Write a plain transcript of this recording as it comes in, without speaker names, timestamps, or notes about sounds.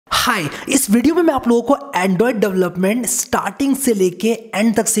हाय, इस वीडियो में मैं आप लोगों को एंड्रॉयड डेवलपमेंट स्टार्टिंग से लेके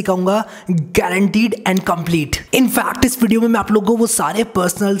एंड तक सिखाऊंगा, गारंटीड एंड कंप्लीट। इनफैक्ट इस वीडियो में मैं आप लोगों को वो सारे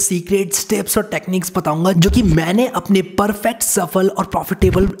पर्सनल सीक्रेट स्टेप्स और टेक्निक्स बताऊंगा जो कि मैंने अपने परफेक्ट, सफल और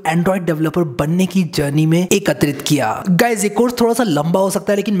प्रॉफिटेबल एंड्रॉयड डेवलपर बनने की जर्नी में एकत्रित किया। गाइस, ये कोर्स थोड़ा सा लंबा हो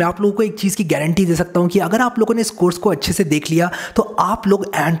सकता है, लेकिन मैं आप लोगों को एक चीज की गारंटी दे सकता हूं कि अगर आप लोगों ने इस कोर्स को अच्छे से देख लिया तो आप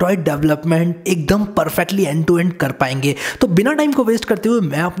लोग एंड्रॉयड डेवलपमेंट एकदम परफेक्टली एंड टू एंड कर पाएंगे। तो बिना टाइम को वेस्ट करते हुए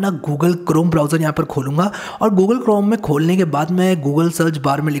मैं अपना गूगल क्रोम ब्राउजर यहाँ पर खोलूंगा और गूगल क्रोम में खोलने के बाद मैं गूगल सर्च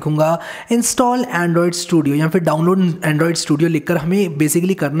बार में लिखूंगा इंस्टॉल एंड्रॉयड स्टूडियो या फिर डाउनलोड एंड्रॉयड स्टूडियो लिखकर हमें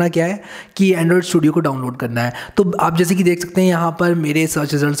बेसिकली करना क्या है कि एंड्रॉयड स्टूडियो को डाउनलोड करना है। तो आप जैसे कि देख सकते हैं यहाँ पर मेरे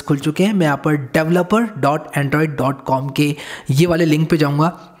सर्च रिजल्ट्स खुल चुके हैं। मैं यहाँ पर developer.android.com के ये वाले लिंक पे जाऊँगा,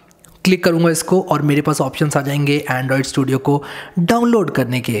 क्लिक करूंगा इसको और मेरे पास ऑप्शंस आ जाएंगे एंड्रॉयड स्टूडियो को डाउनलोड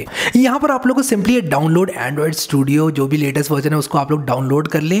करने के। यहाँ पर आप लोग को सिंपली डाउनलोड एंड्रॉयड स्टूडियो जो भी लेटेस्ट वर्जन है उसको आप लोग डाउनलोड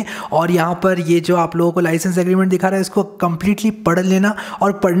कर लें और यहाँ पर ये जो आप लोगों को लाइसेंस एग्रीमेंट दिखा रहा है इसको कंप्लीटली पढ़ लेना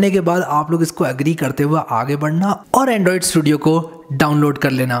और पढ़ने के बाद आप लोग इसको एग्री करते हुए आगे बढ़ना और एंड्रॉयड स्टूडियो को डाउनलोड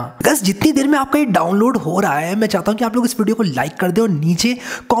कर लेना। बस जितनी देर में आपका ये डाउनलोड हो रहा है मैं चाहता हूं कि आप लोग इस वीडियो को लाइक कर दें और नीचे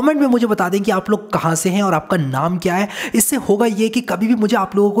कमेंट में मुझे बता दें कि आप लोग कहां से हैं और आपका नाम क्या है। इससे होगा ये कि कभी भी मुझे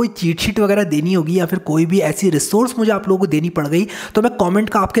आप लोगों को कोई चीट शीट वगैरह देनी होगी या फिर कोई भी ऐसी रिसोर्स मुझे आप लोगों को देनी पड़ गई तो मैं कॉमेंट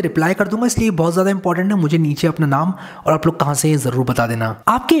का आपके रिप्लाई कर दूंगा। इसलिए बहुत ज़्यादा इंपॉर्टेंट है, मुझे नीचे अपना नाम और आप लोग कहाँ से हैं ज़रूर बता देना।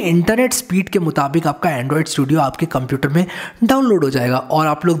 आपके इंटरनेट स्पीड के मुताबिक आपका एंड्रॉयड स्टूडियो आपके कंप्यूटर में डाउनलोड हो जाएगा और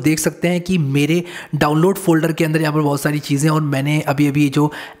आप लोग देख सकते हैं कि मेरे डाउनलोड फोल्डर के अंदर यहाँ पर बहुत सारी चीज़ें और मैंने अभी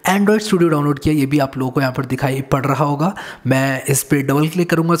जो एंड्रॉयड स्टूडियो डाउनलोड किया ये भी आप लोगों को यहाँ पर दिखाई पड़ रहा होगा। मैं इस पर डबल क्लिक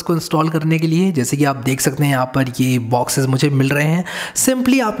करूंगा इसको इंस्टॉल करने के लिए। जैसे कि आप देख सकते हैं यहाँ पर ये बॉक्सेस मुझे मिल रहे हैं।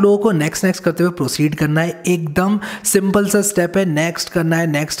 सिंपली आप लोगों को नेक्स्ट करते हुए प्रोसीड करना है। एकदम सिंपल सा स्टेप है, नेक्स्ट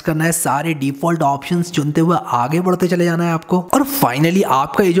करना है, सारे डिफॉल्ट ऑप्शंस चुनते हुए आगे बढ़ते चले जाना है आपको और फाइनली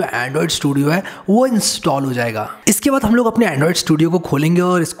आपका ये जो एंड्रॉयड स्टूडियो है वो इंस्टॉल हो जाएगा। इसके बाद हम लोग अपने एंड्रॉयड स्टूडियो को खोलेंगे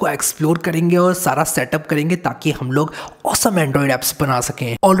और इसको एक्सप्लोर करेंगे और सारा सेटअप करेंगे ताकि हम लोग ऑसम एंड्रॉयड ऐप्स बना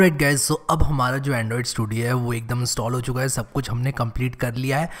सकें। ऑलराइट गाइस, सो अब हमारा जो एंड्रॉयड स्टूडियो है वो एकदम इंस्टॉल हो चुका है, सब कुछ हमने कंप्लीट कर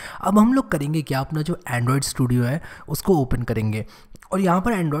लिया है। अब हम लोग करेंगे क्या, अपना जो एंड्रॉयड स्टूडियो है उसको ओपन करेंगे और यहाँ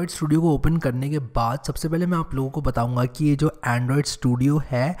पर एंड्रॉयड स्टूडियो को ओपन करने के बाद सबसे पहले मैं आप लोगों को बताऊंगा कि ये जो एंड्रॉयड स्टूडियो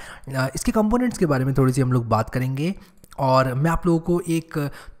है इसके कंपोनेंट्स के बारे में थोड़ी सी हम लोग बात करेंगे और मैं आप लोगों को एक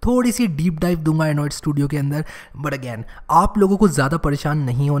थोड़ी सी डीप डाइव दूंगा एंड्रॉयड स्टूडियो के अंदर। बट अगेन आप लोगों को ज़्यादा परेशान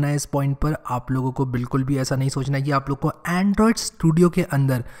नहीं होना है इस पॉइंट पर। आप लोगों को बिल्कुल भी ऐसा नहीं सोचना है कि आप लोग को एंड्रॉयड स्टूडियो के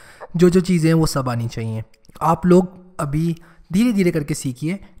अंदर जो चीज़ें हैं वो सब आनी चाहिए। आप लोग अभी धीरे धीरे करके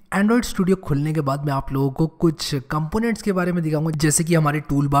सीखिए। एंड्रॉयड स्टूडियो खुलने के बाद मैं आप लोगों को कुछ कंपोनेंट्स के बारे में दिखाऊंगा, जैसे कि हमारे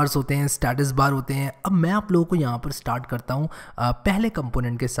टूल बार्स होते हैं, स्टेटस बार होते हैं। अब मैं आप लोगों को यहाँ पर स्टार्ट करता हूँ पहले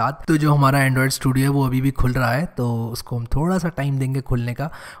कंपोनेंट के साथ। तो जो हमारा एंड्रॉयड स्टूडियो है वो अभी भी खुल रहा है तो उसको हम थोड़ा सा टाइम देंगे खुलने का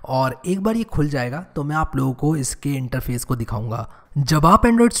और एक बार ये खुल जाएगा तो मैं आप लोगों को इसके इंटरफेस को दिखाऊंगा। जब आप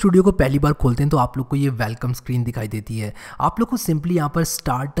एंड्रॉयड स्टूडियो को पहली बार खोलते हैं तो आप लोग को ये वेलकम स्क्रीन दिखाई देती है। आप लोग को सिंपली यहाँ पर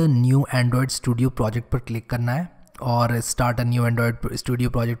start a new Android studio project पर क्लिक करना है और start a new Android studio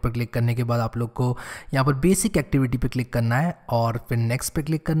project पर क्लिक करने के बाद आप लोग को यहाँ पर बेसिक एक्टिविटी पे क्लिक करना है और फिर नेक्स्ट पे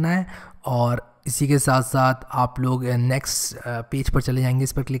क्लिक करना है और इसी के साथ साथ आप लोग नेक्स्ट पेज पर चले जाएंगे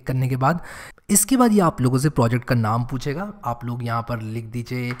इस पर क्लिक करने के बाद। इसके बाद ये आप लोगों से प्रोजेक्ट का नाम पूछेगा। आप लोग यहाँ पर लिख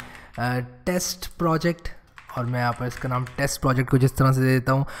दीजिए टेस्ट प्रोजेक्ट और मैं यहाँ पर इसका नाम टेस्ट प्रोजेक्ट को जिस तरह से दे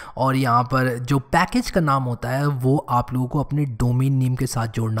देता हूँ और यहाँ पर जो पैकेज का नाम होता है वो आप लोगों को अपने डोमेन नेम के साथ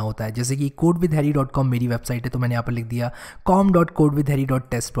जोड़ना होता है। जैसे कि codewithharry.com मेरी वेबसाइट है तो मैंने यहाँ पर लिख दिया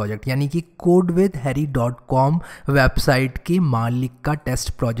com.codewithharry.test यानी कि codewithharry.com वेबसाइट के मालिक का टेस्ट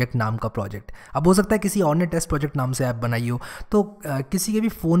प्रोजेक्ट नाम का प्रोजेक्ट। अब हो सकता है किसी और ने टेस्ट प्रोजेक्ट नाम से ऐप बनाई हो तो किसी के भी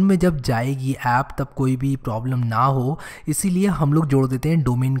फ़ोन में जब जाएगी ऐप तब कोई भी प्रॉब्लम ना हो, इसीलिए हम लोग जोड़ देते हैं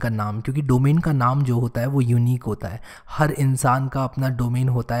डोमेन का नाम, क्योंकि डोमेन का नाम जो होता है वो यूनिक होता है। हर इंसान का अपना डोमेन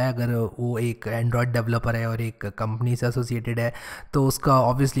होता है। अगर वो एक एंड्रॉयड डेवलपर है और एक कंपनी से एसोसिएटेड है तो उसका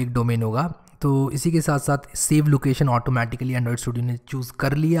ऑब्वियसली एक डोमेन होगा। तो इसी के साथ साथ save location automatically Android studio ने चूज़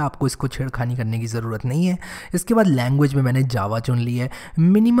कर लिया, आपको इसको छेड़खानी करने की ज़रूरत नहीं है। इसके बाद लैंग्वेज में मैंने जावा चुन ली है।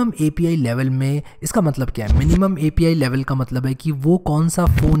 मिनिमम एपीआई लेवल में इसका मतलब क्या है, मिनिमम एपीआई लेवल का मतलब है कि वो कौन सा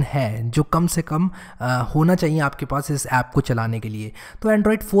फ़ोन है जो कम से कम होना चाहिए आपके पास इस ऐप को चलाने के लिए। तो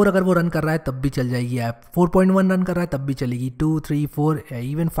एंड्रॉयड 4 अगर वो रन कर रहा है तब भी चल जाएगी ऐप, 4.1 रन कर रहा है तब भी चलेगी, 2, 3, 4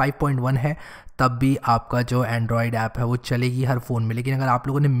 इवन 5.1 है तब भी आपका जो एंड्रॉयड ऐप है वो चलेगी हर फ़ोन में। लेकिन अगर आप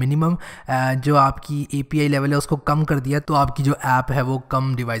लोगों ने मिनिमम जो आपकी API लेवल है उसको कम कर दिया, तो आपकी जो ऐप है वो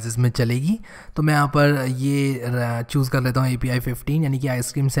कम डिवाइसेस में चलेगी। तो मैं यहाँ पर ये चूज़ कर लेता हूँ API 15, यानी कि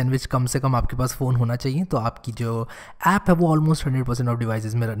आइसक्रीम सैंडविच कम से कम आपके पास फ़ोन होना चाहिए, तो आपकी जो ऐप है वो ऑलमोस्ट 100% ऑफ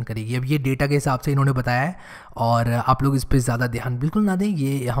डिवाइसेस में रन करेगी। अब ये डेटा के हिसाब से इन्होंने बताया है, और आप लोग इस पर ज़्यादा ध्यान बिल्कुल ना दें।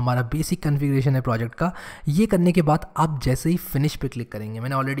 ये हमारा बेसिक कॉन्फ़िगरेशन है प्रोजेक्ट का। ये करने के बाद आप जैसे ही फिनिश पे क्लिक करेंगे,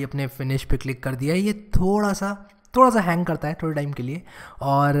 मैंने ऑलरेडी अपने फिनिश पे क्लिक कर दिया है, ये थोड़ा सा हैंग करता है थोड़े टाइम के लिए,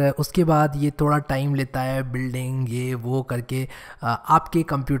 और उसके बाद ये थोड़ा टाइम लेता है बिल्डिंग ये वो करके। आपके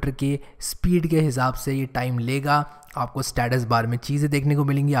कंप्यूटर के स्पीड के हिसाब से ये टाइम लेगा। आपको स्टेटस बार में चीज़ें देखने को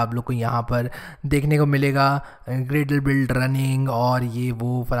मिलेंगी, आप लोग को यहाँ पर देखने को मिलेगा ग्रेडल बिल्ड रनिंग और ये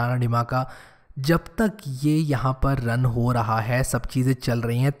वो फलाना ढिमाका। जब तक ये यहाँ पर रन हो रहा है, सब चीज़ें चल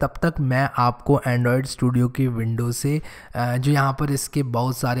रही हैं, तब तक मैं आपको एंड्रॉयड स्टूडियो की विंडो से जो यहाँ पर इसके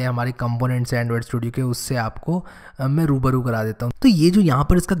बहुत सारे हमारे कंपोनेंट्स हैं एंड्रॉयड स्टूडियो के, उससे आपको मैं रूबरू करा देता हूँ। तो ये जो यहाँ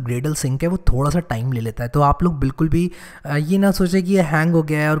पर इसका ग्रेडल सिंक है वो थोड़ा सा टाइम ले लेता है, तो आप लोग बिल्कुल भी ये ना सोचें कि ये हैंग हो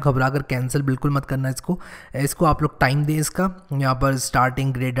गया है और घबरा कर कैंसिल बिल्कुल मत करना इसको आप लोग टाइम दें इसका। यहाँ पर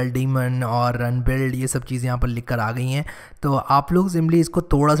स्टार्टिंग ग्रेडल डीमन और रन बिल्ड ये सब चीज़ें यहाँ पर लिख कर आ गई हैं, तो आप लोग सिंपली इसको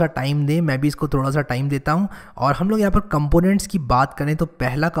थोड़ा सा टाइम दें। मैं भी इसको थोड़ा सा टाइम देता हूं। और हम लोग यहाँ पर कंपोनेंट्स की बात करें तो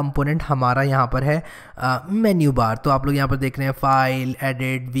पहला कंपोनेंट हमारा यहाँ पर है मेन्यू बार। तो आप लोग यहाँ पर देख रहे हैं file,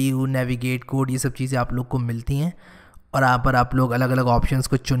 edit, view, navigate, code, ये सब चीज़ें आप लोग को मिलती हैं, और यहाँ पर आप लोग अलग अलग ऑप्शंस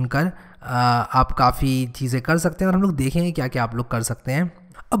को चुनकर आप काफ़ी चीज़ें कर सकते हैं, और हम लोग देखेंगे क्या क्या आप लोग कर सकते हैं।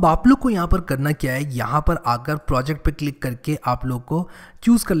 अब आप लोग को यहाँ पर करना क्या है, यहाँ पर आकर प्रोजेक्ट पे क्लिक करके आप लोग को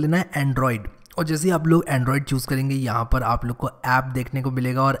चूज़ कर लेना है एंड्रॉयड। और जैसे ही आप लोग एंड्रॉयड चूज़ करेंगे, यहाँ पर आप लोग को ऐप देखने को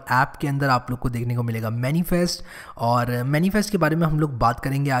मिलेगा, और ऐप के अंदर आप लोग को देखने को मिलेगा मैनिफेस्ट। और मैनिफेस्ट के बारे में हम लोग बात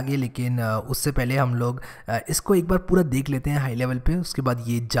करेंगे आगे, लेकिन उससे पहले हम लोग इसको एक बार पूरा देख लेते हैं हाई लेवल पे। उसके बाद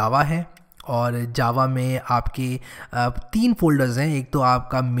ये जावा है, और जावा में आपके 3 फोल्डर्स हैं। एक तो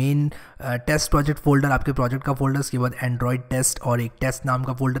आपका मेन टेस्ट प्रोजेक्ट फोल्डर, आपके प्रोजेक्ट का फोल्डर, उसके बाद एंड्रॉयड टेस्ट और एक टेस्ट नाम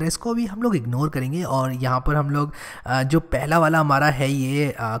का फोल्डर है। इसको अभी हम लोग इग्नोर करेंगे, और यहाँ पर हम लोग जो पहला वाला हमारा है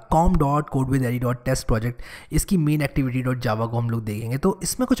ये com.codewitheri.test प्रोजेक्ट, इसकी मेन एक्टिविटी.java को हम लोग देखेंगे। तो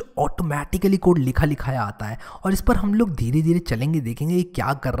इसमें कुछ ऑटोमेटिकली कोड लिखाया आता है, और इस पर हम लोग धीरे धीरे चलेंगे, देखेंगे ये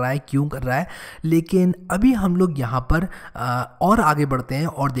क्या कर रहा है, क्यों कर रहा है। लेकिन अभी हम लोग यहाँ पर और आगे बढ़ते हैं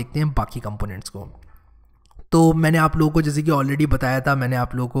और देखते हैं बाकी कंपोनेंट्स को। तो मैंने आप लोगों को जैसे कि ऑलरेडी बताया था, मैंने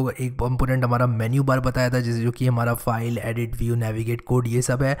आप लोगों को एक कंपोनेंट हमारा मेन्यू बार बताया था, जैसे जो कि हमारा file, edit, view, navigate, code ये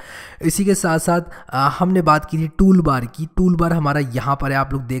सब है। इसी के साथ साथ हमने बात की थी टूल बार की। टूल बार हमारा यहाँ पर है,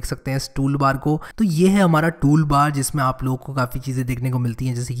 आप लोग देख सकते हैं इस टूल बार को। तो ये है हमारा टूल बार, जिसमें आप लोगों को काफ़ी चीज़ें देखने को मिलती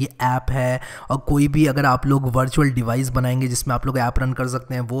हैं, जैसे कि ऐप है, और कोई भी अगर आप लोग वर्चुअल डिवाइस बनाएंगे जिसमें आप लोग ऐप रन कर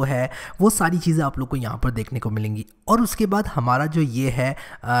सकते हैं वो है, वो सारी चीज़ें आप लोग को यहाँ पर देखने को मिलेंगी। और उसके बाद हमारा जो ये है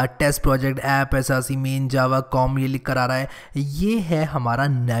test project, app, SRC, main, जावा, कॉम, ये लिख कर आ रहा है, ये है हमारा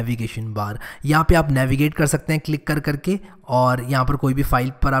नेविगेशन बार। यहाँ पे आप नेविगेट कर सकते हैं क्लिक करके, और यहाँ पर कोई भी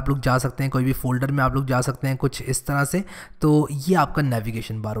फाइल पर आप लोग जा सकते हैं, कोई भी फोल्डर में आप लोग जा सकते हैं, कुछ इस तरह से। तो ये आपका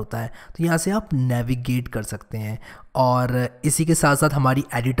नेविगेशन बार होता है, तो यहाँ से आप नेविगेट कर सकते हैं। और इसी के साथ साथ हमारी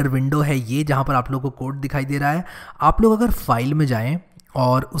एडिटर विंडो है ये, जहाँ पर आप लोगों को कोड दिखाई दे रहा है। आप लोग अगर फाइल में जाएँ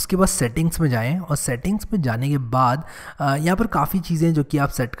और उसके बाद सेटिंग्स में जाएं, और सेटिंग्स में जाने के बाद यहाँ पर काफ़ी चीज़ें जो कि आप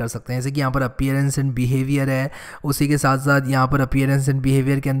सेट कर सकते हैं, जैसे कि यहाँ पर अपीयरेंस एंड बिहेवियर है। उसी के साथ साथ यहाँ पर अपीयरेंस एंड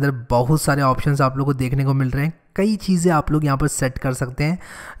बिहेवियर के अंदर बहुत सारे ऑप्शंस आप लोगों को देखने को मिल रहे हैं। कई चीज़ें आप लोग यहाँ पर सेट कर सकते हैं,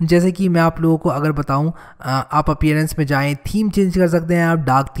 जैसे कि मैं आप लोगों को अगर बताऊँ, आप अपीयरेंस में जाएं, थीम चेंज कर सकते हैं। आप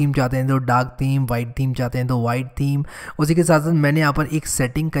डार्क थीम चाहते हैं तो डार्क थीम, वाइट थीम चाहते हैं तो वाइट थीम। उसी के साथ साथ मैंने यहाँ पर एक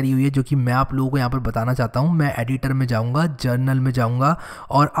सेटिंग करी हुई है जो कि मैं आप लोगों को यहाँ पर बताना चाहता हूँ। मैं एडिटर में जाऊँगा, जर्नल में जाऊँगा,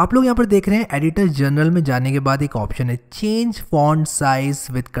 और आप लोग यहाँ पर देख रहे हैं एडिटर जर्नल में जाने के बाद एक ऑप्शन है change font size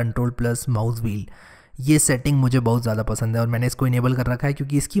with control plus mouse wheel. ये सेटिंग मुझे बहुत ज़्यादा पसंद है, और मैंने इसको इनेबल कर रखा है,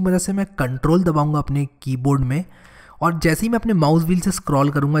 क्योंकि इसकी मदद से मैं कंट्रोल दबाऊंगा अपने कीबोर्ड में, और जैसे ही मैं अपने माउस व्हील से स्क्रॉल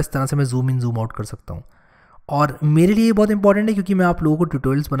करूंगा, इस तरह से मैं जूम इन जूम आउट कर सकता हूं। और मेरे लिए ये बहुत इंपॉर्टेंट है, क्योंकि मैं आप लोगों को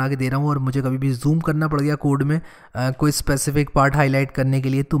ट्यूटोरियल्स बना के दे रहा हूँ, और मुझे कभी भी जूम करना पड़ गया कोड में कोई स्पेसिफिक पार्ट हाईलाइट करने के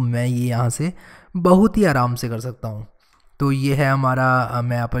लिए, तो मैं ये यहाँ से बहुत ही आराम से कर सकता हूँ। तो ये है हमारा,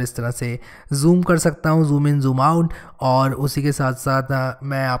 मैं यहाँ पर इस तरह से जूम कर सकता हूँ, जूम इन जूम आउट। और उसी के साथ साथ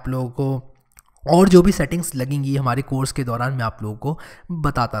मैं आप लोगों को और जो भी सेटिंग्स लगेंगी हमारे कोर्स के दौरान मैं आप लोगों को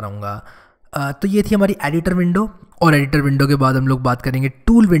बताता रहूँगा। तो ये थी हमारी एडिटर विंडो, और एडिटर विंडो के बाद हम लोग बात करेंगे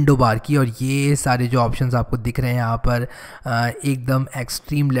टूल विंडो बार की। और ये सारे जो ऑप्शंस आपको दिख रहे हैं यहाँ पर एकदम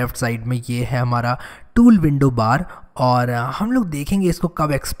एक्सट्रीम लेफ्ट साइड में, ये है हमारा टूल विंडो बार। और हम लोग देखेंगे इसको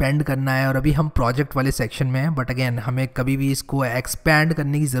कब एक्सपेंड करना है, और अभी हम प्रोजेक्ट वाले सेक्शन में हैं, बट अगेन हमें कभी भी इसको एक्सपेंड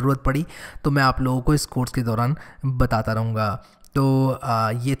करने की ज़रूरत पड़ी तो मैं आप लोगों को इस कोर्स के दौरान बताता रहूँगा। तो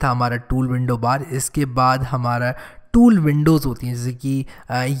ये था हमारा टूल विंडो बार। इसके बाद हमारा टूल विंडोज़ होती हैं, जैसे कि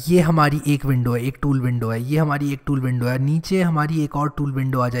ये हमारी एक विंडो है, एक टूल विंडो है, ये हमारी एक टूल विंडो है, नीचे हमारी एक और टूल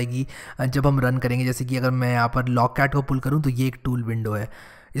विंडो आ जाएगी जब हम रन करेंगे। जैसे कि अगर मैं यहाँ पर लॉग कैट को पुल करूँ तो ये एक टूल विंडो है।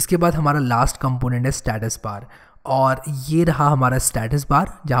 इसके बाद हमारा लास्ट कंपोनेंट है स्टेटस बार, और ये रहा हमारा स्टेटस बार,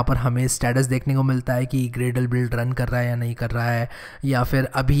 जहाँ पर हमें स्टेटस देखने को मिलता है कि ग्रेडल बिल्ड रन कर रहा है या नहीं कर रहा है, या फिर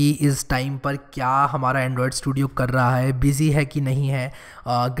अभी इस टाइम पर क्या हमारा एंड्रॉयड स्टूडियो कर रहा है, बिज़ी है कि नहीं है,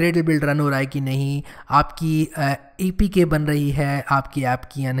 ग्रेडल बिल्ड रन हो रहा है कि नहीं, आपकी APK बन रही है आपकी ऐप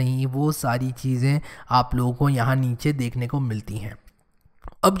की या नहीं, वो सारी चीज़ें आप लोगों को यहाँ नीचे देखने को मिलती हैं।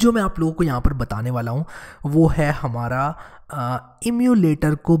 अब जो मैं आप लोगों को यहाँ पर बताने वाला हूँ वो है हमारा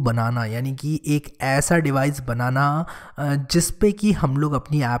इम्यूलेटर को बनाना, यानी कि एक ऐसा डिवाइस बनाना जिस पे कि हम लोग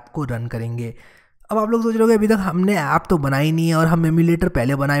अपनी ऐप को रन करेंगे। अब आप लोग सोच रहे होंगे अभी तक हमने ऐप तो बनाई नहीं है और हम एम्यूलेटर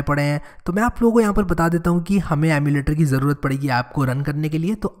पहले बनाए पड़े हैं, तो मैं आप लोगों को यहाँ पर बता देता हूँ कि हमें एम्यूलेटर की ज़रूरत पड़ेगी ऐप को रन करने के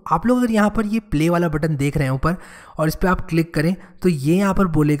लिए। तो आप लोग अगर यहाँ पर ये प्ले वाला बटन देख रहे हैं ऊपर और इस पर आप क्लिक करें तो ये यहाँ पर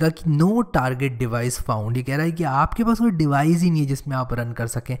बोलेगा कि नो टारगेट डिवाइस फाउंड। ये कह रहा है कि आपके पास कोई डिवाइस ही नहीं है जिसमें आप रन कर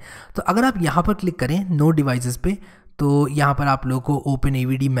सकें। तो अगर आप यहाँ पर क्लिक करें नो डिवाइसेस पे, तो यहाँ पर आप लोगों को ओपन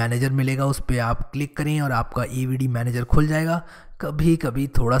AVD मैनेजर मिलेगा, उस पर आप क्लिक करें और आपका AVD मैनेजर खुल जाएगा। कभी कभी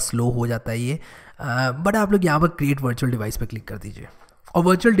थोड़ा स्लो हो जाता है ये, बट आप लोग यहाँ पर क्रिएट वर्चुअल डिवाइस पे क्लिक कर दीजिए। और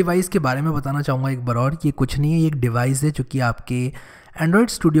वर्चुअल डिवाइस के बारे में बताना चाहूँगा एक बार और, ये कुछ नहीं है, ये एक डिवाइस है जो कि आपके एंड्रॉयड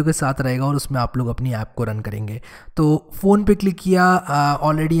स्टूडियो के साथ रहेगा और उसमें आप लोग अपनी ऐप को रन करेंगे। तो फ़ोन पे क्लिक किया,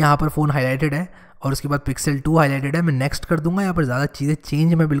 ऑलरेडी यहाँ पर फ़ोन हाईलाइटेड है और उसके बाद पिक्सल 2 हाईलाइटेड है। मैं नेक्स्ट कर दूँगा, यहाँ पर ज़्यादा चीज़ें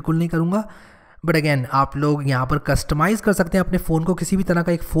चेंज मैं बिल्कुल नहीं करूँगा, बट अगेन आप लोग यहाँ पर कस्टमाइज़ कर सकते हैं अपने फ़ोन को, किसी भी तरह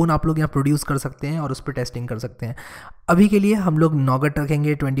का एक फ़ोन आप लोग यहाँ प्रोड्यूस कर सकते हैं और उस पर टेस्टिंग कर सकते हैं। अभी के लिए हम लोग नॉगट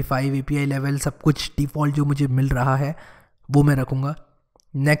रखेंगे, 25 API लेवल, सब कुछ डिफ़ॉल्ट जो मुझे मिल रहा है वो मैं रखूँगा।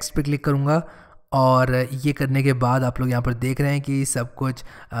 नेक्स्ट पे क्लिक करूँगा और ये करने के बाद आप लोग यहाँ पर देख रहे हैं कि सब कुछ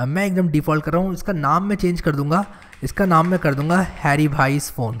मैं एकदम डिफ़ॉल्ट कर रहा हूँ। इसका नाम मैं चेंज कर दूँगा, इसका नाम मैं कर दूँगा हैरी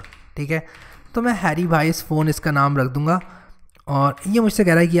भाईस फ़ोन, ठीक है। तो मैं हैरी भाईस फ़ोन इसका नाम रख दूँगा। और ये मुझसे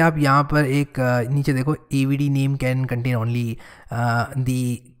कह रहा है कि आप यहाँ पर एक नीचे देखो AVD name can contain only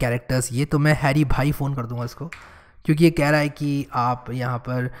the characters, ये तो मैं हैरी भाई फ़ोन कर दूंगा इसको, क्योंकि ये कह रहा है कि आप यहाँ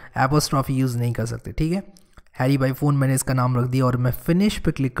पर एपोस्ट्रॉफी यूज़ नहीं कर सकते, ठीक है। हैरी भाई फ़ोन मैंने इसका नाम रख दिया और मैं फिनिश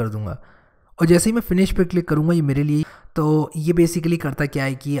पे क्लिक कर दूंगा। और जैसे ही मैं फिनिश पे क्लिक करूँगा ये मेरे लिए, तो ये बेसिकली करता क्या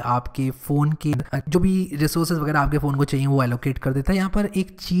है कि आपके फ़ोन के जो भी रिसोर्सेज वगैरह आपके फ़ोन को चाहिए वो एलोकेट कर देता है। यहाँ पर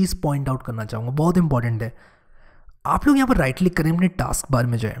एक चीज़ पॉइंट आउट करना चाहूँगा, बहुत इंपॉर्टेंट है। आप लोग यहाँ पर राइट क्लिक करें, अपने टास्क बार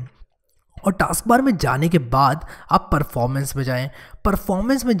में जाएं और टास्क बार में जाने के बाद आप परफॉर्मेंस में जाएं।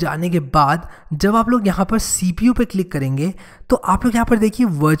 परफॉर्मेंस में जाने के बाद जब आप लोग यहाँ पर CPU पे क्लिक करेंगे तो आप लोग यहाँ पर देखिए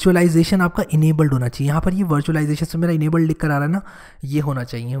वर्चुअलाइजेशन आपका इनेबल्ड होना चाहिए। यहाँ पर ये वर्चुअलाइजेशन से मेरा इनेबल्ड लिख कर आ रहा है ना, ये होना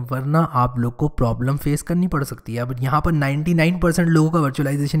चाहिए, वरना आप लोग को प्रॉब्लम फेस करनी पड़ सकती है। अब यहाँ पर 99% लोगों का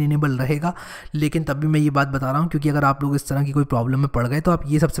वर्चुअलाइजेशन इनेबल रहेगा, लेकिन तब भी मैं ये बात बता रहा हूँ क्योंकि अगर आप लोग इस तरह की कोई प्रॉब्लम में पड़ गए तो आप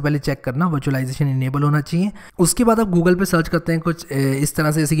ये सबसे पहले चेक करना वर्चुअलाइजेशन इनेबल होना चाहिए। उसके बाद आप गूगल पर सर्च करते हैं कुछ इस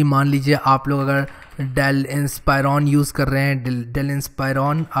तरह से, जैसे कि मान लीजिए आप लोग अगर डेल इंस्पायरॉन यूज़ कर रहे हैं, डेल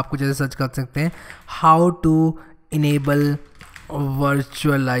इंस्पायरॉन आपको जैसे सर्च कर सकते हैं हाउ टू इनेबल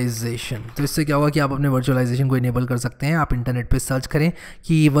वर्चुअलाइजेशन। तो इससे क्या होगा कि आप अपने वर्चुअलाइजेशन को इनेबल कर सकते हैं। आप इंटरनेट पे सर्च करें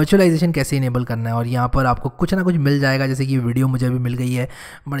कि वर्चुअलाइजेशन कैसे इनेबल करना है और यहाँ पर आपको कुछ ना कुछ मिल जाएगा। जैसे कि वीडियो मुझे अभी मिल गई है,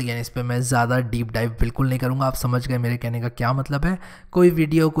 बट अगेन इस पर मैं ज़्यादा डीप डाइव बिल्कुल नहीं करूँगा। आप समझ गए मेरे कहने का क्या मतलब है। कोई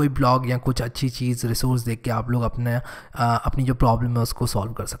वीडियो, कोई ब्लॉग या कुछ अच्छी चीज़ रिसोर्स देख के आप लोग अपनी जो प्रॉब्लम है उसको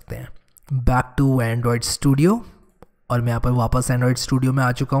सॉल्व कर सकते हैं। बैक टू एंड्रॉयड स्टूडियो, और मैं यहाँ पर वापस एंड्रॉयड स्टूडियो में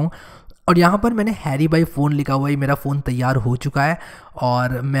आ चुका हूँ और यहाँ पर मैंने हैरी भाई फ़ोन लिखा हुआ है। मेरा फ़ोन तैयार हो चुका है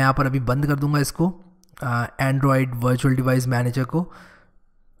और मैं यहाँ पर अभी बंद कर दूंगा इसको, एंड्रॉयड वर्चुअल डिवाइस मैनेजर को।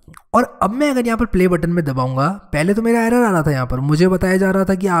 और अब मैं अगर यहाँ पर प्ले बटन में दबाऊंगा, पहले तो मेरा एरर आ रहा था, यहाँ पर मुझे बताया जा रहा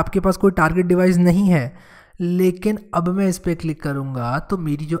था कि आपके पास कोई टारगेट डिवाइस नहीं है, लेकिन अब मैं इस पर क्लिक करूँगा तो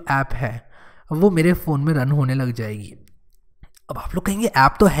मेरी जो ऐप है वो मेरे फ़ोन में रन होने लग जाएगी। अब आप लोग कहेंगे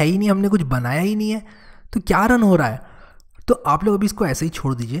ऐप तो है ही नहीं, हमने कुछ बनाया ही नहीं है, तो क्या रन हो रहा है? तो आप लोग अभी इसको ऐसे ही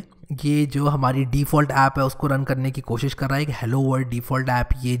छोड़ दीजिए। ये जो हमारी डिफ़ॉल्ट ऐप है उसको रन करने की कोशिश कर रहा है। एक हेलो वर्ल्ड डिफ़ॉल्ट ऐप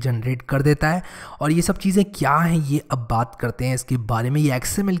ये जनरेट कर देता है। और ये सब चीज़ें क्या हैं ये अब बात करते हैं इसके बारे में। ये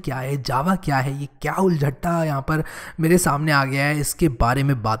XML क्या है, जावा क्या है, ये क्या उलझट्टा यहाँ पर मेरे सामने आ गया है, इसके बारे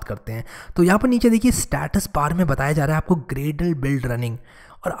में बात करते हैं। तो यहाँ पर नीचे देखिए स्टेटस बार में बताया जा रहा है आपको ग्रेडल बिल्ड रनिंग।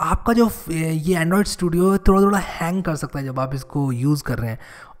 और आपका जो ये एंड्रॉयड स्टूडियो थोड़ा थोड़ा हैंग कर सकता है जब आप इसको यूज़ कर रहे हैं।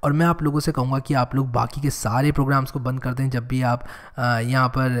 और मैं आप लोगों से कहूँगा कि आप लोग बाकी के सारे प्रोग्राम्स को बंद कर दें जब भी आप यहाँ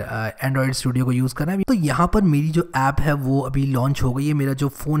पर एंड्रॉयड स्टूडियो को यूज़ कर रहे हैं। तो यहाँ पर मेरी जो ऐप है वो अभी लॉन्च हो गई है। मेरा जो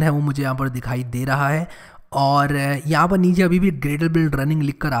फ़ोन है वो मुझे यहाँ पर दिखाई दे रहा है और यहाँ पर नीचे अभी भी ग्रेडल बिल्ड रनिंग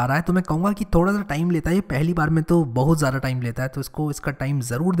लिख कर आ रहा है। तो मैं कहूँगा कि थोड़ा सा टाइम लेता है, ये पहली बार में तो बहुत ज़्यादा टाइम लेता है, तो इसका टाइम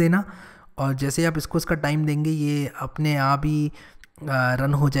ज़रूर देना और जैसे आप इसको इसका टाइम देंगे ये अपने आप ही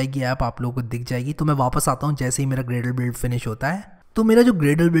रन हो जाएगी ऐप, आप लोगों को दिख जाएगी। तो मैं वापस आता हूँ जैसे ही मेरा ग्रेडल बिल्ड फिनिश होता है। तो मेरा जो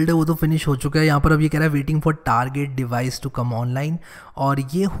ग्रेडल बिल्ड है वो तो फिनिश हो चुका है। यहाँ पर अब ये कह रहा है waiting for target device to come online, और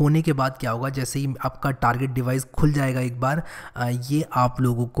ये होने के बाद क्या होगा, जैसे ही आपका टारगेट डिवाइस खुल जाएगा एक बार, ये आप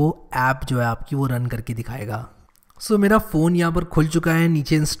लोगों को ऐप जो है आपकी वो रन करके दिखाएगा। सो मेरा फ़ोन यहाँ पर खुल चुका है,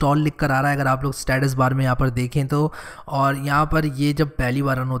 नीचे इंस्टॉल लिख कर आ रहा है अगर आप लोग स्टेटस बार में यहाँ पर देखें तो। और यहाँ पर ये जब पहली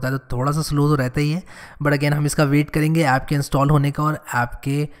बार रन होता है तो थोड़ा सा स्लो तो रहता ही है, बट अगेन हम इसका वेट करेंगे ऐप के इंस्टॉल होने का और ऐप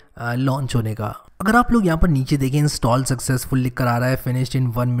के लॉन्च होने का। अगर आप लोग यहाँ पर नीचे देखें इंस्टॉल सक्सेसफुल लिख कर आ रहा है, फिनिश्ड इन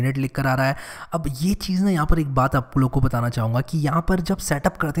 1 मिनट लिख कर आ रहा है। अब ये चीज़ ना यहाँ पर एक बात आप लोग को बताना चाहूँगा कि यहाँ पर जब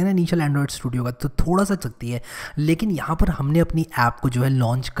सेटअप करते हैं ना इनिशियल एंड्रॉइड स्टूडियो का तो थोड़ा सा चलती है, लेकिन यहाँ पर हमने अपनी ऐप को जो है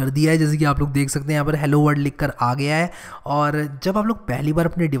लॉन्च कर दिया है। जैसे कि आप लोग देख सकते हैं यहाँ पर हेलो वर्ल्ड लिख कर आ गया है। और जब आप लोग पहली बार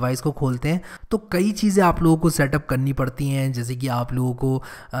अपने डिवाइस को खोलते हैं तो कई चीज़ें आप लोगों को सेटअप करनी पड़ती हैं, जैसे कि आप लोगों को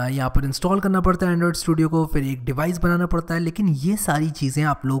यहाँ पर इंस्टॉल करना पड़ता है एंड्रॉइड स्टूडियो को, फिर एक डिवाइस बनाना पड़ता है। लेकिन ये सारी चीज़ें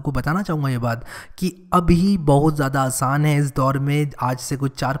आप लोगों को बताना चाहूँगा ये बात कि अभी बहुत ज़्यादा आसान है इस दौर में। आज से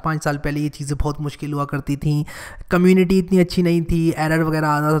कुछ 4-5 साल पहले ये चीज़ें बहुत मुश्किल हुआ करती थी, कम्युनिटी इतनी अच्छी नहीं थी, एरर वगैरह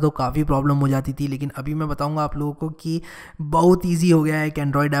आता था तो काफ़ी प्रॉब्लम हो जाती थी। लेकिन अभी मैं बताऊंगा आप लोगों को कि बहुत इजी हो गया है एक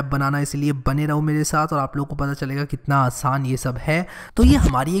एंड्रॉयड ऐप बनाना, इसलिए बने रहो मेरे साथ और आप लोगों को पता चलेगा कितना आसान ये सब है। तो ये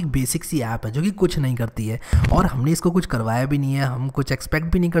हमारी एक बेसिक सी ऐप है जो कि कुछ नहीं करती है और हमने इसको कुछ करवाया भी नहीं है, हम कुछ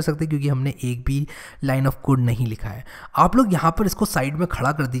एक्सपेक्ट भी नहीं कर सकते क्योंकि हमने एक भी लाइन ऑफ कोड नहीं लिखा है। आप लोग यहाँ पर इसको साइड में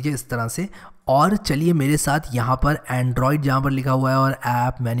खड़ा कर दीजिए इस तरह से और चलिए मेरे साथ यहाँ पर एंड्रॉयड जहाँ पर लिखा हुआ है और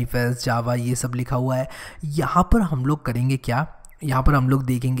ऐप मैनिफेस्ट जावा ये सब लिखा हुआ है, यहाँ पर हम लोग करेंगे क्या, यहाँ पर हम लोग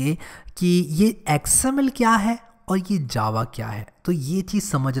देखेंगे कि ये XML क्या है और ये जावा क्या है। तो ये चीज़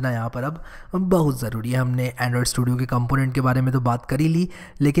समझना यहाँ पर अब बहुत ज़रूरी है। हमने एंड्रॉयड स्टूडियो के कंपोनेंट के बारे में तो बात कर ही ली,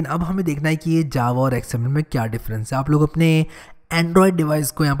 लेकिन अब हमें देखना है कि ये जावा और XML में क्या डिफरेंस है। आप लोग अपने एंड्रॉयड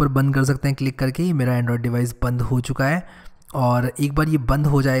डिवाइस को यहाँ पर बंद कर सकते हैं क्लिक करके। मेरा एंड्रॉयड डिवाइस बंद हो चुका है और एक बार ये बंद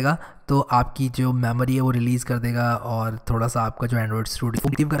हो जाएगा तो आपकी जो मेमोरी है वो रिलीज़ कर देगा और थोड़ा सा आपका जो एंड्रॉयड स्टूडियो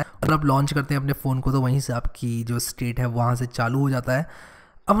एक्टिव करा है। अगर आप लॉन्च करते हैं अपने फ़ोन को तो वहीं से आपकी जो स्टेट है वहाँ से चालू हो जाता है।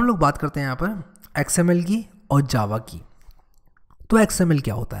 अब हम लोग बात करते हैं यहाँ पर XML की और जावा की। तो XML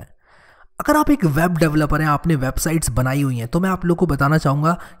क्या होता है? अगर आप एक वेब डेवलपर हैं, आपने वेबसाइट्स बनाई हुई हैं, तो मैं आप लोगों को बताना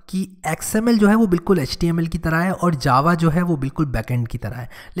चाहूँगा कि XML जो है वो बिल्कुल HTML की तरह है और जावा जो है वो बिल्कुल बैकएंड की तरह है।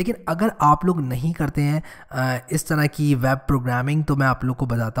 लेकिन अगर आप लोग नहीं करते हैं इस तरह की वेब प्रोग्रामिंग तो मैं आप लोग को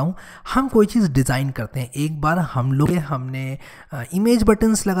बताता हूँ। हम कोई चीज़ डिज़ाइन करते हैं, एक बार हमने इमेज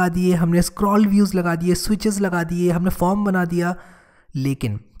बटन्स लगा दिए, हमने स्क्रॉल व्यूज़ लगा दिए, स्विचेस लगा दिए, हमने फॉर्म बना दिया,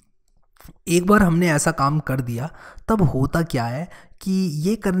 लेकिन एक बार हमने ऐसा काम कर दिया तब होता क्या है कि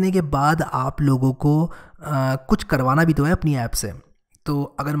ये करने के बाद आप लोगों को कुछ करवाना भी तो है अपनी ऐप से। तो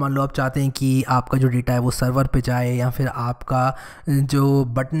अगर मान लो आप चाहते हैं कि आपका जो डेटा है वो सर्वर पे जाए या फिर आपका जो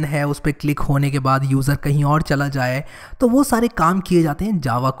बटन है उस पर क्लिक होने के बाद यूज़र कहीं और चला जाए, तो वो सारे काम किए जाते हैं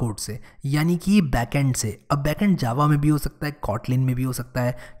जावा कोड से, यानी कि बैकएंड से। अब बैकएंड जावा में भी हो सकता है, कॉटलिन में भी हो सकता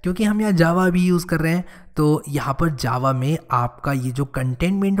है, क्योंकि हम यहाँ जावा भी यूज़ कर रहे हैं। तो यहाँ पर जावा में आपका ये जो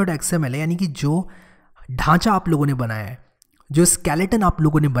content.xml है, यानी कि जो ढांचा आप लोगों ने बनाया है, जो स्केलेटन आप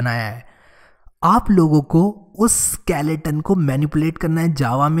लोगों ने बनाया है, आप लोगों को उस स्केलेटन को मैनिपुलेट करना है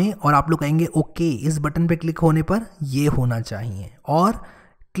जावा में। और आप लोग कहेंगे ओके इस बटन पे क्लिक होने पर ये होना चाहिए और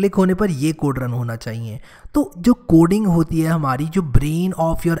क्लिक होने पर ये कोड रन होना चाहिए। तो जो कोडिंग होती है, हमारी जो ब्रेन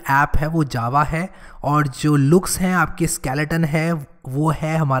ऑफ योर ऐप है वो जावा है और जो लुक्स हैं आपके स्केलेटन है वो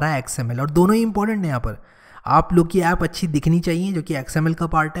है हमारा XML। और दोनों ही इंपॉर्टेंट है। यहाँ पर आप लोग की ऐप अच्छी दिखनी चाहिए, जो कि XML का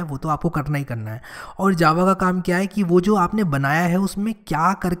पार्ट है वो तो आपको करना ही करना है। और जावा का काम क्या है कि वो जो आपने बनाया है उसमें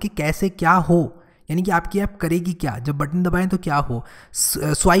क्या करके कैसे क्या हो, यानी कि आपकी ऐप करेगी क्या, जब बटन दबाएं तो क्या हो,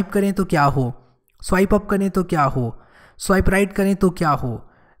 स्वाइप करें तो क्या हो, स्वाइप अप करें तो क्या हो, स्वाइप राइट करें तो क्या हो,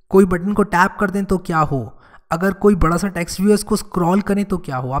 कोई बटन को टैप कर दें तो क्या हो, अगर कोई बड़ा सा टेक्स्ट व्यू है इसको स्क्रॉल करें तो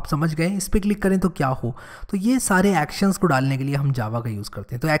क्या हो, आप समझ गए, इस पर क्लिक करें तो क्या हो। तो ये सारे एक्शंस को डालने के लिए हम जावा का यूज़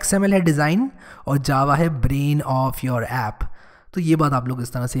करते हैं। तो XML है डिज़ाइन और जावा है ब्रेन ऑफ योर ऐप। तो ये बात आप लोग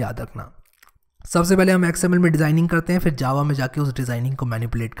इस तरह से याद रखना। सबसे पहले हम XML में डिज़ाइनिंग करते हैं, फिर जावा में जाके उस डिज़ाइनिंग को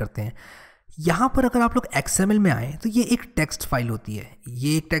मैनिपुलेट करते हैं। यहाँ पर अगर आप लोग XML में आएँ तो ये एक टेक्स्ट फाइल होती है,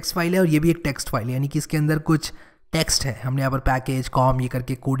 ये एक टेक्स्ट फाइल है और ये भी एक टेक्स्ट फाइल है, यानी कि इसके अंदर कुछ टेक्स्ट है। हमने यहाँ पर पैकेज कॉम ये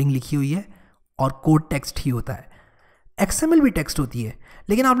करके कोडिंग लिखी हुई है और कोड टेक्स्ट ही होता है। XML भी टेक्स्ट होती है,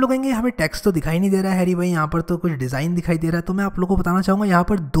 लेकिन आप लोग कहेंगे हमें टेक्स्ट तो दिखाई नहीं दे रहा है हैरी भाई, यहाँ पर तो कुछ डिज़ाइन दिखाई दे रहा है। तो मैं आप लोगों को बताना चाहूँगा यहाँ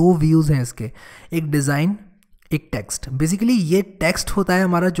पर 2 व्यूज़ हैं इसके, एक डिज़ाइन एक टेक्स्ट। बेसिकली ये टेक्स्ट होता है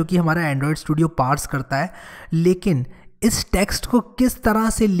हमारा, जो कि हमारा एंड्रॉयड स्टूडियो पार्स करता है। लेकिन इस टेक्स्ट को किस तरह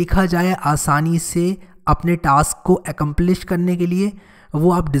से लिखा जाए आसानी से अपने टास्क को एकम्प्लिश करने के लिए,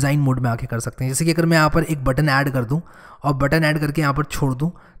 वो आप डिज़ाइन मोड में आके कर सकते हैं। जैसे कि अगर मैं यहाँ पर एक बटन ऐड कर दूँ और बटन ऐड करके यहाँ पर छोड़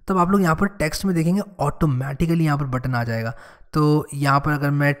दूँ तब आप लोग यहाँ पर टेक्स्ट में देखेंगे ऑटोमेटिकली यहाँ पर बटन आ जाएगा। तो यहाँ पर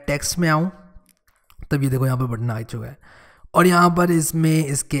अगर मैं टेक्स्ट में आऊँ तब ये देखो यहाँ पर बटन आ चुका है, और यहाँ पर इसमें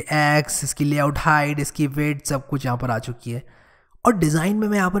इसके एक्स, इसकी लेआउट हाइट, इसकी वेट सब कुछ यहाँ पर आ चुकी है। और डिज़ाइन में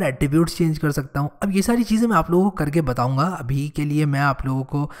मैं यहाँ पर एट्रीब्यूट्स चेंज कर सकता हूँ। अब ये सारी चीज़ें मैं आप लोगों को करके बताऊँगा, अभी के लिए मैं आप लोगों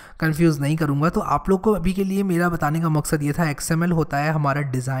को कंफ्यूज नहीं करूँगा। तो आप लोग को अभी के लिए मेरा बताने का मकसद ये था, एक्सएमएल होता है हमारा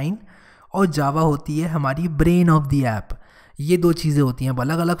डिज़ाइन और जावा होती है हमारी ब्रेन ऑफ द ऐप। ये दो चीज़ें होती हैं।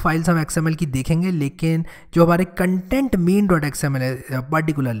 अलग अलग फाइल्स हम एक्सएमएल की देखेंगे, लेकिन जो हमारे कंटेंट मेन डॉट एक्सएमएल है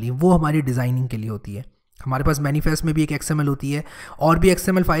पर्टिकुलरली, वो हमारी डिज़ाइनिंग के लिए होती है। हमारे पास मैनिफेस्ट में भी एक एक्सएमएल होती है, और भी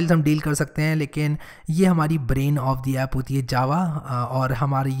एक्सएमएल फाइल्स हम डील कर सकते हैं, लेकिन ये हमारी ब्रेन ऑफ द ऐप होती है जावा। और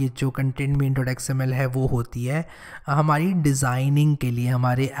हमारी ये जो कंटेंट मेन डॉट एक्सएमएल है वो होती है हमारी डिज़ाइनिंग के लिए,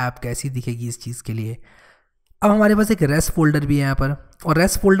 हमारे ऐप कैसी दिखेगी इस चीज़ के लिए। अब हमारे पास एक रेस्ट फोल्डर भी है यहाँ पर, और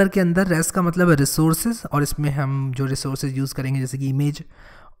रेस्ट फोल्डर के अंदर, रेस्ट का मतलब है रिसोर्सेज, और इसमें हम जो रिसोर्सेज यूज़ करेंगे जैसे कि इमेज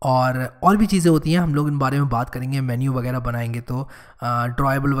और भी चीज़ें होती हैं, हम लोग इन बारे में बात करेंगे। मेन्यू वगैरह बनाएंगे तो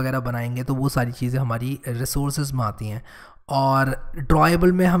ड्रॉएबल वगैरह बनाएंगे तो वो सारी चीज़ें हमारी रिसोर्सेज में आती हैं। और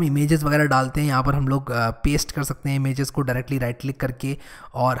ड्रॉएबल में हम इमेजेस वगैरह डालते हैं, यहाँ पर हम लोग पेस्ट कर सकते हैं इमेजेस को डायरेक्टली राइट क्लिक करके,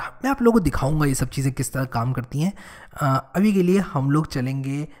 और मैं आप लोगों को दिखाऊंगा ये सब चीज़ें किस तरह काम करती हैं। अभी के लिए हम लोग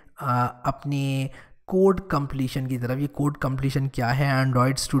चलेंगे अपने कोड कंप्लीशन की तरफ। ये कोड कंप्लीशन क्या है,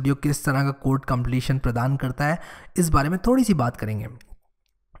 एंड्रॉयड स्टूडियो किस तरह का कोड कंप्लीशन प्रदान करता है, इस बारे में थोड़ी सी बात करेंगे।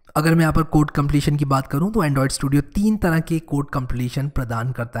 अगर मैं यहाँ पर कोड कंप्लीशन की बात करूँ तो एंड्रॉयड स्टूडियो 3 तरह के कोड कंप्लीशन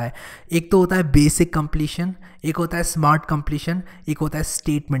प्रदान करता है। एक तो होता है बेसिक कंप्लीशन, एक होता है स्मार्ट कंप्लीशन, एक होता है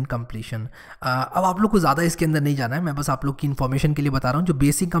स्टेटमेंट कंप्लीशन। अब आप लोग को ज़्यादा इसके अंदर नहीं जाना है, मैं बस आप लोग की इन्फॉर्मेशन के लिए बता रहा हूँ। जो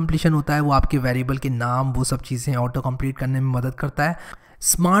बेसिक कंप्लीशन होता है वो आपके वेरिएबल के नाम, वो सब चीज़ें ऑटो कंप्लीट करने में मदद करता है।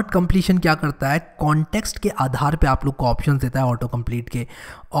 स्मार्ट कंप्लीशन क्या करता है, कॉन्टेक्स्ट के आधार पे आप लोग को ऑप्शन देता है ऑटो कंप्लीट के।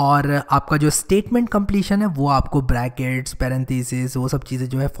 और आपका जो स्टेटमेंट कंप्लीशन है वो आपको ब्रैकेट्स, पैरेंथेसिस, वो सब चीज़ें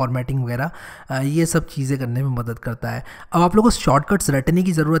जो है फॉर्मेटिंग वगैरह, ये सब चीज़ें करने में मदद करता है। अब आप लोगों को शॉर्टकट्स रटने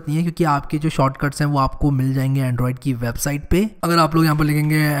की ज़रूरत नहीं है, क्योंकि आपके जो शॉर्टकट्स हैं वो आपको मिल जाएंगे एंड्रॉयड की वेबसाइट पे। अगर आप लोग यहाँ पर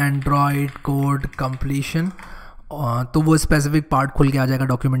लिखेंगे एंड्रॉयड कोड कंप्लीशन तो वो स्पेसिफिक पार्ट खुल के आ जाएगा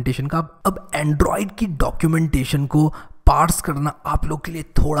डॉक्यूमेंटेशन का। अब एंड्रॉयड की डॉक्यूमेंटेशन को पार्स करना आप लोग के लिए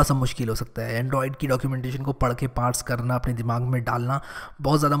थोड़ा सा मुश्किल हो सकता है। एंड्रॉयड की डॉक्यूमेंटेशन को पढ़ के पार्स करना, अपने दिमाग में डालना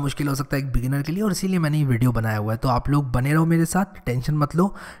बहुत ज़्यादा मुश्किल हो सकता है एक बिगिनर के लिए, और इसीलिए मैंने ये वीडियो बनाया हुआ है। तो आप लोग बने रहो मेरे साथ, टेंशन मत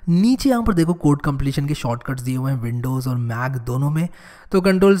लो। नीचे यहाँ पर देखो कोड कंप्लीशन के शॉर्टकट्स दिए हुए हैं विंडोज़ और मैक दोनों में। तो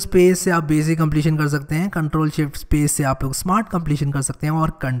कंट्रोल स्पेस से आप बेसिक कंप्लीशन कर सकते हैं, कंट्रोल शिफ्ट स्पेस से आप लोग स्मार्ट कंप्लीशन कर सकते हैं, और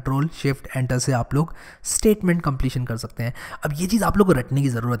कंट्रोल शिफ्ट एंटर से आप लोग स्टेटमेंट कंप्लीशन कर सकते हैं। अब ये चीज़ आप लोग को रटने की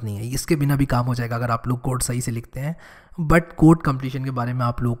ज़रूरत नहीं है, इसके बिना भी काम हो जाएगा अगर आप लोग कोड सही से लिखते हैं। बट कोड कंप्लीशन के बारे में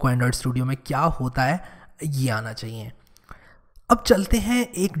आप लोगों को एंड्रॉयड स्टूडियो में क्या होता है ये आना चाहिए। अब चलते हैं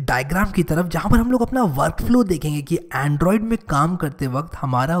एक डायग्राम की तरफ, जहाँ पर हम लोग अपना वर्क फ्लो देखेंगे कि एंड्रॉयड में काम करते वक्त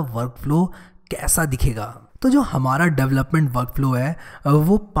हमारा वर्क फ्लो कैसा दिखेगा। तो जो हमारा डेवलपमेंट वर्कफ्लो है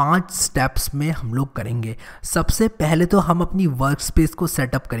वो 5 स्टेप्स में हम लोग करेंगे। सबसे पहले तो हम अपनी वर्क स्पेस को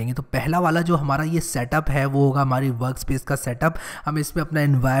सेटअप करेंगे। तो पहला वाला जो हमारा ये सेटअप है वो होगा हमारी वर्क स्पेस का सेटअप। हम इसमें अपना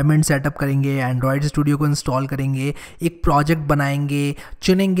एनवायरनमेंट सेटअप करेंगे, एंड्रॉयड स्टूडियो को इंस्टॉल करेंगे, एक प्रोजेक्ट बनाएंगे,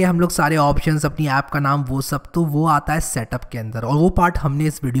 चुनेंगे हम लोग सारे ऑप्शंस, अपनी ऐप का नाम, वो सब तो वो आता है सेटअप के अंदर, और वो पार्ट हमने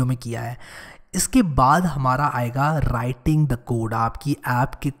इस वीडियो में किया है। इसके बाद हमारा आएगा राइटिंग द कोड। आपकी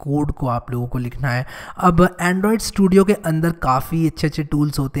ऐप के कोड को आप लोगों को लिखना है। अब एंड्रॉयड स्टूडियो के अंदर काफ़ी अच्छे अच्छे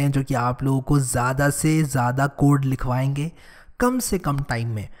टूल्स होते हैं जो कि आप लोगों को ज़्यादा से ज़्यादा कोड लिखवाएंगे कम से कम टाइम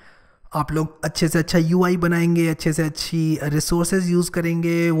में। आप लोग अच्छे से अच्छा यूआई बनाएंगे, अच्छे से अच्छी रिसोर्सेज यूज़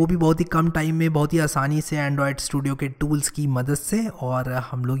करेंगे, वो भी बहुत ही कम टाइम में, बहुत ही आसानी से एंड्रॉयड स्टूडियो के टूल्स की मदद से। और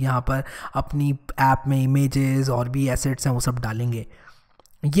हम लोग यहाँ पर अपनी ऐप में इमेजेस और भी एसेट्स हैं वो सब डालेंगे।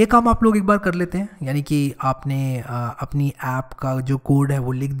 ये काम आप लोग एक बार कर लेते हैं, यानी कि आपने अपनी ऐप का जो कोड है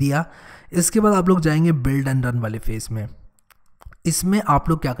वो लिख दिया। इसके बाद आप लोग जाएंगे बिल्ड एंड रन वाले फेज में। इसमें आप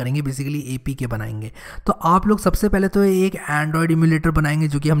लोग क्या करेंगे, बेसिकली एपीके बनाएंगे। तो आप लोग सबसे पहले तो एक एंड्रॉयड इम्यूलेटर बनाएंगे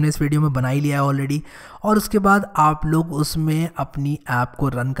जो कि हमने इस वीडियो में बना ही लिया है ऑलरेडी, और उसके बाद आप लोग उसमें अपनी ऐप को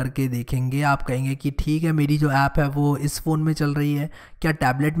रन करके देखेंगे। आप कहेंगे कि ठीक है, मेरी जो ऐप है वो इस फ़ोन में चल रही है, क्या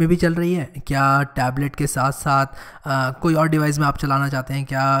टैबलेट में भी चल रही है, क्या टैबलेट के साथ साथ कोई और डिवाइस में आप चलाना चाहते हैं,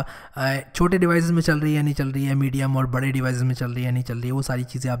 क्या छोटे डिवाइसेस में चल रही है नहीं चल रही है, मीडियम और बड़े डिवाइसेस में चल रही है नहीं चल रही है, वो सारी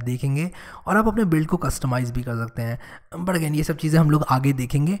चीज़ें आप देखेंगे। और आप अपने बिल्ड को कस्टमाइज़ भी कर सकते हैं। बट अगेन ये सब चीज़ें हम लोग आगे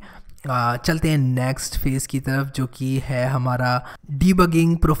देखेंगे। चलते हैं नेक्स्ट फेज़ की तरफ, जो कि है हमारा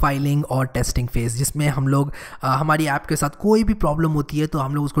डीबगिंग, प्रोफाइलिंग और टेस्टिंग फेज़, जिसमें हम लोग हमारी ऐप के साथ कोई भी प्रॉब्लम होती है तो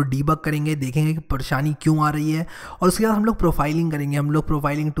हम लोग उसको डीबग करेंगे, देखेंगे कि परेशानी क्यों आ रही है, और उसके बाद हम लोग प्रोफाइलिंग करेंगे। हम लोग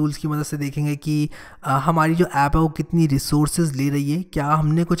प्रोफाइलिंग टूल्स की मदद से देखेंगे कि हमारी जो ऐप है वो कितनी रिसोर्सेज ले रही है, क्या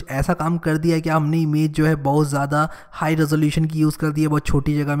हमने कुछ ऐसा काम कर दिया है, क्या हमने इमेज जो है बहुत ज़्यादा हाई रेजोल्यूशन की यूज़ कर दी है बहुत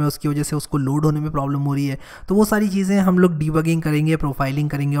छोटी जगह में, उसकी वजह से उसको लोड होने में प्रॉब्लम हो रही है। तो वो सारी चीज़ें हम लोग डीबगिंग करेंगे, प्रोफाइलिंग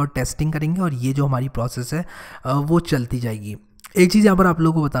करेंगे और टेस्टिंग करेंगे, और ये जो हमारी प्रोसेस है वो चलती जाएगी। एक चीज़ यहाँ पर आप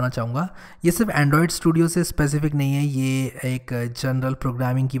लोगों को बताना चाहूँगा, ये सिर्फ एंड्रॉयड स्टूडियो से स्पेसिफिक नहीं है, ये एक जनरल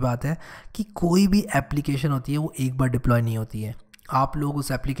प्रोग्रामिंग की बात है कि कोई भी एप्लीकेशन होती है वो एक बार डिप्लॉय नहीं होती है। आप लोग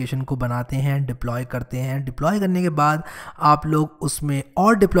उस एप्लीकेशन को बनाते हैं, डिप्लॉय करते हैं, डिप्लॉय करने के बाद आप लोग उसमें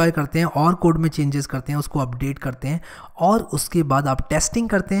और डिप्लॉय करते हैं और कोड में चेंजेस करते हैं, उसको अपडेट करते हैं, और उसके बाद आप टेस्टिंग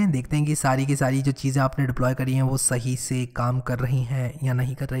करते हैं, देखते हैं कि सारी की सारी जो चीज़ें आपने डिप्लॉय करी हैं वो सही से काम कर रही हैं या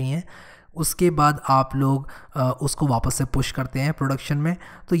नहीं कर रही हैं। उसके बाद आप लोग उसको वापस से पुश करते हैं प्रोडक्शन में।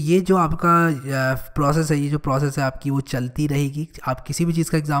 तो ये जो आपका प्रोसेस है, ये जो प्रोसेस है आपकी, वो चलती रहेगी। आप किसी भी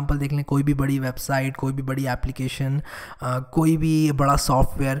चीज़ का एग्जांपल देख लें, कोई भी बड़ी वेबसाइट, कोई भी बड़ी एप्लीकेशन, कोई भी बड़ा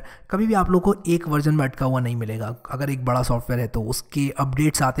सॉफ्टवेयर, कभी भी आप लोग को एक वर्जन में अटका हुआ नहीं मिलेगा। अगर एक बड़ा सॉफ्टवेयर है तो उसके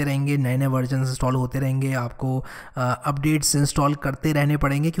अपडेट्स आते रहेंगे, नए नए वर्जन इंस्टॉल होते रहेंगे, आपको अपडेट्स इंस्टॉल करते रहने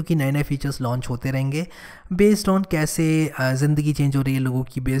पड़ेंगे, क्योंकि नए नए फीचर्स लॉन्च होते रहेंगे बेस्ड ऑन कैसे ज़िंदगी चेंज हो रही है लोगों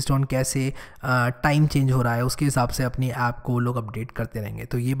की, बेस्ड ऑन कैसे टाइम चेंज हो रहा है, उसके हिसाब से अपनी ऐप को लोग अपडेट करते रहेंगे।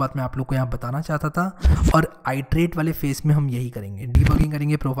 तो ये बात मैं आप लोग को यहाँ बताना चाहता था, और आइट्रेट वाले फेस में हम यही करेंगे, डीबगिंग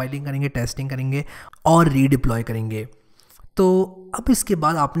करेंगे, प्रोफाइलिंग करेंगे, टेस्टिंग करेंगे और रीडिप्लॉय करेंगे। तो अब इसके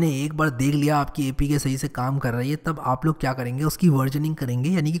बाद आपने एक बार देख लिया आपकी एपी के सही से काम कर रही है, तब आप लोग क्या करेंगे, उसकी वर्जनिंग करेंगे,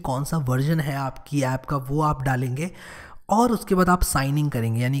 यानी कि कौन सा वर्जन है आपकी ऐप का वो आप डालेंगे, और उसके बाद आप साइनिंग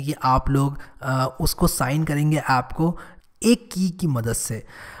करेंगे, यानी कि आप लोग उसको साइन करेंगे ऐप को एक की मदद से।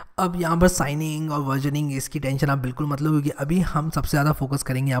 अब यहाँ पर साइनिंग और वर्जनिंग इसकी टेंशन आप बिल्कुल मत लो, क्योंकि अभी हम सबसे ज़्यादा फोकस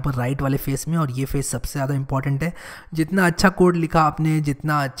करेंगे यहाँ पर राइट वाले फेस में, और ये फेस सबसे ज़्यादा इंपॉर्टेंट है। जितना अच्छा कोड लिखा आपने,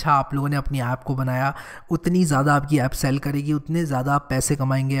 जितना अच्छा आप लोगों ने अपनी ऐप को बनाया, उतनी ज़्यादा आपकी ऐप सेल करेगी, उतने ज़्यादा आप पैसे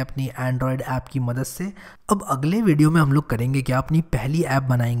कमाएंगे अपनी एंड्रॉयड ऐप की मदद से। अब अगले वीडियो में हम लोग करेंगे क्या, अपनी पहली ऐप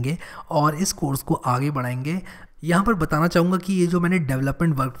बनाएंगे और इस कोर्स को आगे बढ़ाएंगे। यहाँ पर बताना चाहूँगा कि ये जो मैंने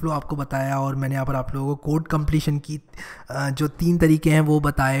डेवलपमेंट वर्कफ्लो आपको बताया, और मैंने यहाँ पर आप लोगों को कोड कंप्लीशन की जो 3 तरीके हैं वो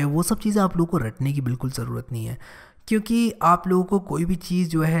बताए, वो सब चीज़ें आप लोगों को रटने की बिल्कुल ज़रूरत नहीं है, क्योंकि आप लोगों को कोई भी चीज़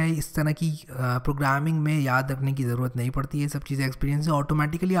जो है इस तरह की प्रोग्रामिंग में याद रखने की ज़रूरत नहीं पड़ती है। सब चीज़ें एक्सपीरियंस से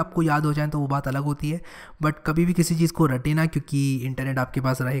ऑटोमेटिकली आपको याद हो जाए तो वो बात अलग होती है, बट कभी भी किसी चीज़ को रटे ना, क्योंकि इंटरनेट आपके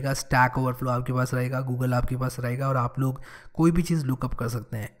पास रहेगा, स्टैक ओवरफ्लो आपके पास रहेगा, गूगल आपके पास रहेगा, और आप लोग कोई भी चीज़ लुकअप कर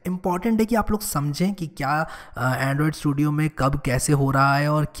सकते हैं। इंपॉर्टेंट है कि आप लोग समझें कि क्या एंड्रॉयड स्टूडियो में कब कैसे हो रहा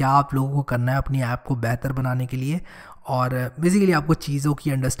है, और क्या आप लोगों को करना है अपनी ऐप को बेहतर बनाने के लिए, और बेसिकली आपको चीज़ों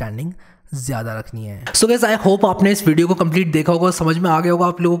की अंडरस्टैंडिंग ज़्यादा रखनी है। सो गाइस, आई होप आपने इस वीडियो को कंप्लीट देखा होगा, समझ में आ गया होगा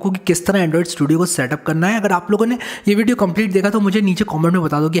आप लोगों को कि किस तरह एंड्रॉयड स्टूडियो को सेटअप करना है। अगर आप लोगों ने ये वीडियो कंप्लीट देखा तो मुझे नीचे कमेंट में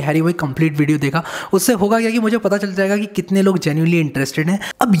बता दो कि हैरी भाई कंप्लीट वीडियो देखा। उससे होगा क्या कि मुझे पता चल जाएगा कि कितने लोग जेन्युइनली इंटरेस्टेड हैं।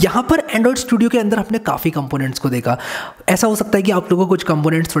 अब यहाँ पर एंड्रॉयड स्टूडियो के अंदर हमने काफ़ी कंपोनेंट्स को देखा। ऐसा हो सकता है कि आप लोगों को कुछ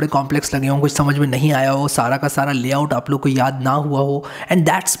कंपोनेंट्स थोड़े कॉम्प्लेक्स लगे हों, कुछ समझ में नहीं आया हो, सारा का सारा लेआउट आप लोग को याद ना हुआ हो, एंड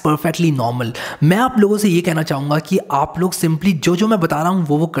दैट्स परफेक्टली नॉर्मल। मैं आप लोगों से ये कहना चाहूँगा कि आप लोग सिंपली जो मैं बता रहा हूँ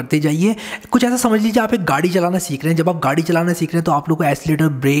वो करते जाइए। कुछ ऐसा समझ लीजिए आप एक गाड़ी चलाना सीख रहे हैं। जब आप गाड़ी चलाना सीख रहे हैं तो आप लोग को एक्सीलेटर,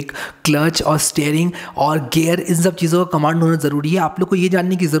 ब्रेक, क्लच और स्टीयरिंग और गियर, इन सब चीज़ों का कमांड होना ज़रूरी है। आप लोग को ये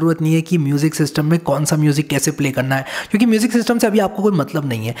जानने की ज़रूरत नहीं है कि म्यूज़िक सिस्टम में कौन सा म्यूज़िक कैसे प्ले करना है, क्योंकि म्यूज़िक सिस्टम से अभी आपको कोई मतलब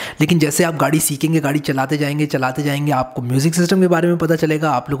नहीं है। लेकिन जैसे आप गाड़ी सीखेंगे, गाड़ी चलाते जाएंगे, आपको म्यूज़िक सिस्टम के बारे में पता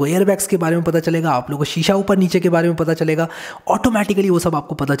चलेगा, आप लोग को एयरबैग्स के बारे में पता चलेगा, आप लोग को शीशा ऊपर नीचे के बारे में पता चलेगा, ऑटोमेटिकली वो सब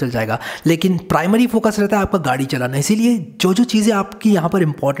आपको पता चल जाएगा। लेकिन प्राइमरी फोकस रहता है आपका गाड़ी चलाना, इसीलिए जो चीज़ें आपकी यहाँ पर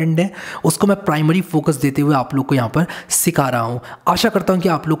इंपॉर्टेंट है उसको मैं प्राइमरी फोकस देते हुए आप लोग को यहाँ पर सिखा रहा हूँ। आशा करता हूँ कि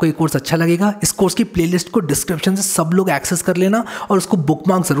आप लोग को ये कोर्स अच्छा लगेगा। इस कोर्स की प्लेलिस्ट को डिस्क्रिप्शन से सब लोग एक्सेस कर लेना और उसको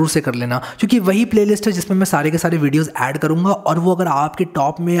बुकमार्क जरूर से कर लेना, क्योंकि वही प्लेलिस्ट है जिसमें मैं सारे के सारे वीडियोस ऐड करूँगा, और वो अगर आपके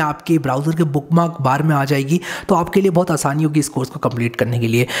टॉप में आपके ब्राउजर के बुकमार्क बार में आ जाएगी तो आपके लिए बहुत आसानी होगी इस कोर्स को कंप्लीट करने के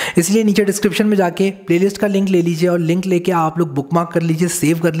लिए। इसलिए नीचे डिस्क्रिप्शन में जाके प्लेलिस्ट का लिंक ले लीजिए, और लिंक लेके आप लोग बुकमार्क कर लीजिए,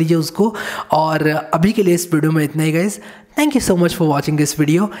 सेव कर लीजिए उसको। और अभी के लिए इस वीडियो में इतना ही guys. Thank you so much for watching this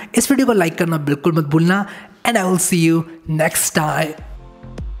video. इस वीडियो को लाइक करना बिल्कुल मत भूलना, and I will see you next time.